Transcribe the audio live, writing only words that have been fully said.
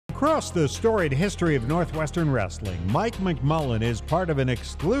Across the storied history of Northwestern wrestling, Mike McMullan is part of an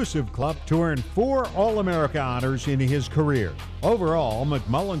exclusive club to earn 4 All-America honors in his career. Overall,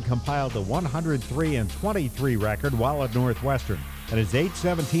 McMullan compiled the 103-23 record while at Northwestern, and his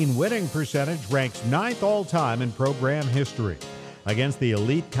 .817 winning percentage ranks 9th all-time in program history. Against the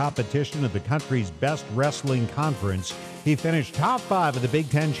elite competition of the country's best wrestling conference, he finished top 5 of the Big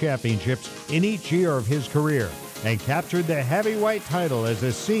Ten championships in each year of his career and captured the heavyweight title as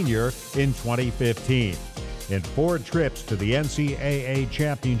a senior in 2015. In 4 trips to the NCAA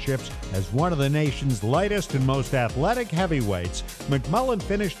championships as one of the nation's lightest and most athletic heavyweights, McMullan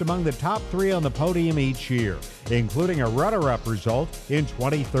finished among the top 3 on the podium each year, including a runner-up result in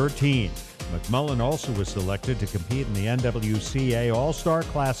 2013. McMullan also was selected to compete in the NWCA All-Star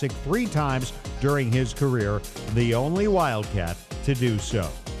Classic 3 times during his career, the only Wildcat to do so.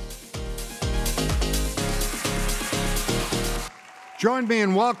 Join me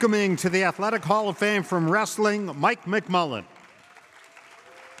in welcoming to the Athletic Hall of Fame from wrestling, Mike McMullan.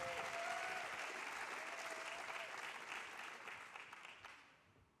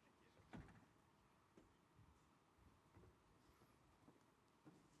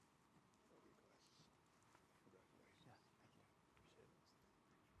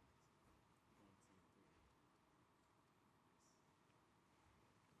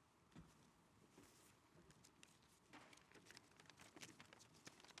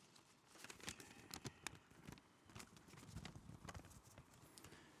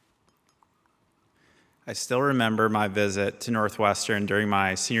 I still remember my visit to Northwestern during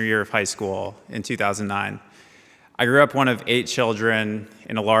my senior year of high school in 2009. I grew up one of 8 children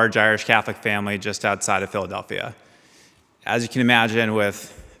in a large Irish Catholic family just outside of Philadelphia. As you can imagine,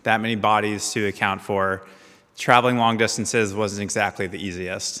 with that many bodies to account for, traveling long distances wasn't exactly the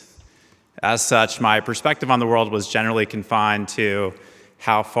easiest. As such, my perspective on the world was generally confined to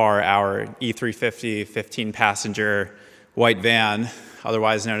how far our E350 15-passenger white van,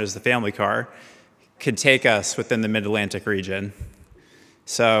 otherwise known as the family car, could take us within the Mid-Atlantic region.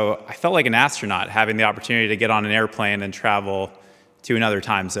 So I felt like an astronaut having the opportunity to get on an airplane and travel to another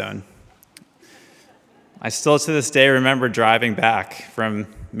time zone. I still to this day remember driving back from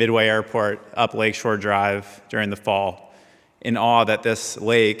Midway Airport up Lakeshore Drive during the fall in awe that this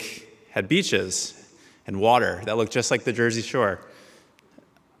lake had beaches and water that looked just like the Jersey Shore.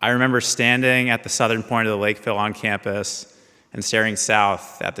 I remember standing at the southern point of the Lakeville on campus and staring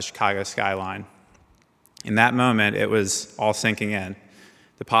south at the Chicago skyline. In that moment, it was all sinking in.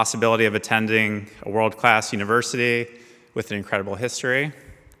 The possibility of attending a world-class university with an incredible history,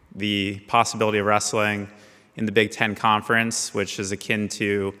 the possibility of wrestling in the Big Ten Conference, which is akin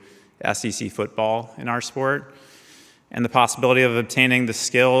to SEC football in our sport, and the possibility of obtaining the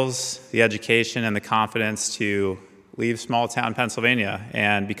skills, the education, and the confidence to leave small-town Pennsylvania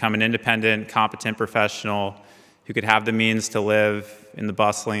and become an independent, competent professional who could have the means to live in the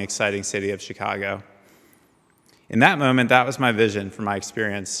bustling, exciting city of Chicago. In that moment, that was my vision for my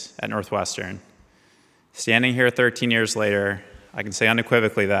experience at Northwestern. Standing here 13 years later, I can say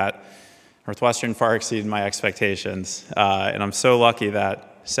unequivocally that Northwestern far exceeded my expectations, and I'm so lucky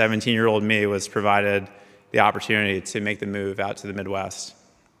that 17-year-old me was provided the opportunity to make the move out to the Midwest.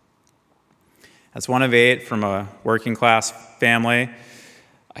 As one of 8 from a working-class family,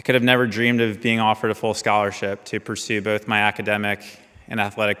 I could have never dreamed of being offered a full scholarship to pursue both my academic and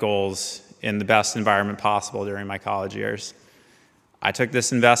athletic goals in the best environment possible during my college years. I took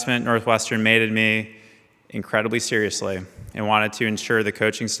this investment Northwestern made in me incredibly seriously and wanted to ensure the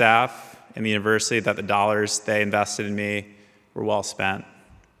coaching staff and the university that the dollars they invested in me were well spent.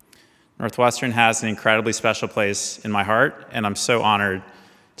 Northwestern has an incredibly special place in my heart, and I'm so honored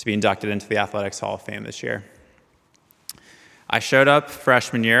to be inducted into the Athletics Hall of Fame this year. I showed up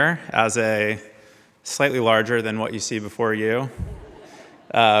freshman year as a slightly larger than what you see before you,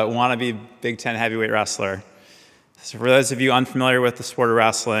 wannabe Big Ten heavyweight wrestler. So for those of you unfamiliar with the sport of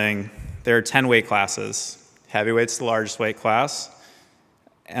wrestling, there are 10 weight classes. Heavyweight's the largest weight class.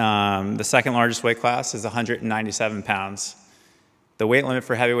 The second largest weight class is 197 pounds. The weight limit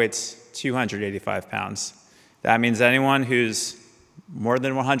for heavyweight's 285 pounds. That means anyone who's more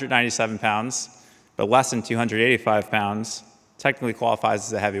than 197 pounds, but less than 285 pounds, technically qualifies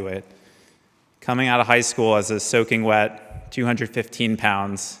as a heavyweight. Coming out of high school as a soaking wet 215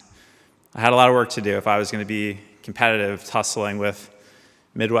 pounds, I had a lot of work to do if I was going to be competitive, tussling with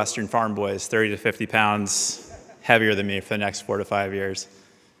Midwestern farm boys 30 to 50 pounds heavier than me for the next 4 to 5 years.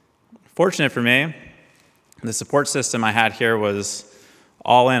 Fortunate for me, the support system I had here was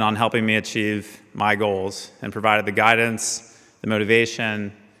all in on helping me achieve my goals and provided the guidance, the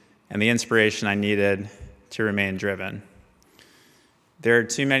motivation, and the inspiration I needed to remain driven. There are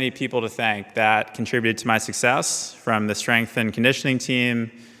too many people to thank that contributed to my success, from the strength and conditioning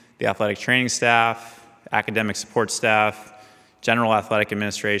team, the athletic training staff, academic support staff, general athletic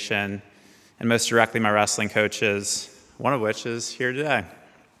administration, and most directly my wrestling coaches, one of which is here today.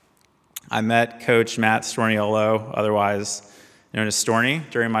 I met Coach Matt Storniolo, otherwise known as Storny,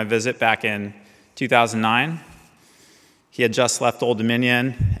 during my visit back in 2009. He had just left Old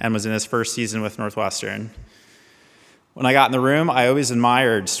Dominion and was in his first season with Northwestern. When I got in the room, I always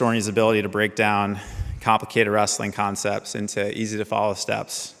admired Storny's ability to break down complicated wrestling concepts into easy-to-follow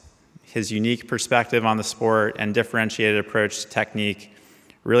steps. His unique perspective on the sport and differentiated approach to technique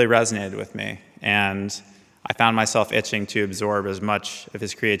really resonated with me, and I found myself itching to absorb as much of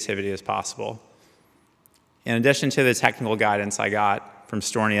his creativity as possible. In addition to the technical guidance I got from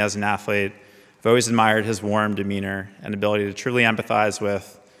Storny as an athlete, I've always admired his warm demeanor and ability to truly empathize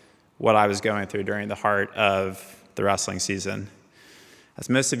with what I was going through during the heart of the wrestling season. As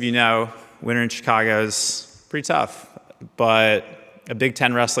most of you know, winter in Chicago is pretty tough, but a Big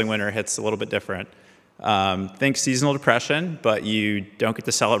Ten wrestling winter hits a little bit different. Think seasonal depression, but you don't get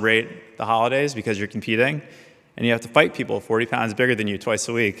to celebrate the holidays because you're competing, and you have to fight people 40 pounds bigger than you twice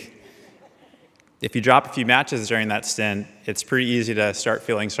a week. If you drop a few matches during that stint, it's pretty easy to start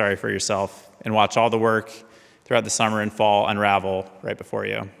feeling sorry for yourself and watch all the work throughout the summer and fall unravel right before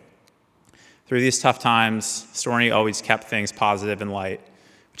you. Through these tough times, Storny always kept things positive and light,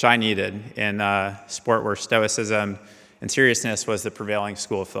 which I needed in a sport where stoicism and seriousness was the prevailing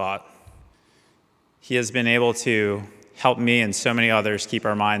school of thought. He has been able to help me and so many others keep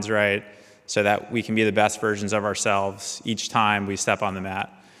our minds right so that we can be the best versions of ourselves each time we step on the mat.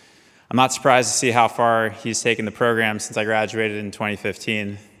 I'm not surprised to see how far he's taken the program since I graduated in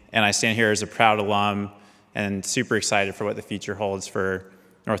 2015, and I stand here as a proud alum and super excited for what the future holds for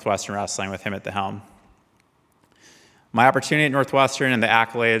Northwestern Wrestling with him at the helm. My opportunity at Northwestern and the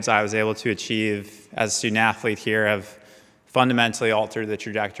accolades I was able to achieve as a student athlete here have fundamentally altered the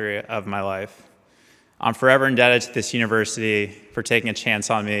trajectory of my life. I'm forever indebted to this university for taking a chance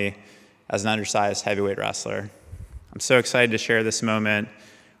on me as an undersized heavyweight wrestler. I'm so excited to share this moment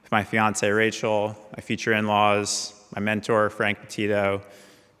with my fiance Rachel, my future in-laws, my mentor Frank Petito,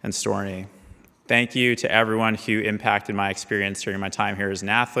 and Storny. Thank you to everyone who impacted my experience during my time here as an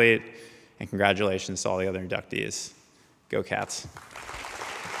athlete, and congratulations to all the other inductees. Go Cats.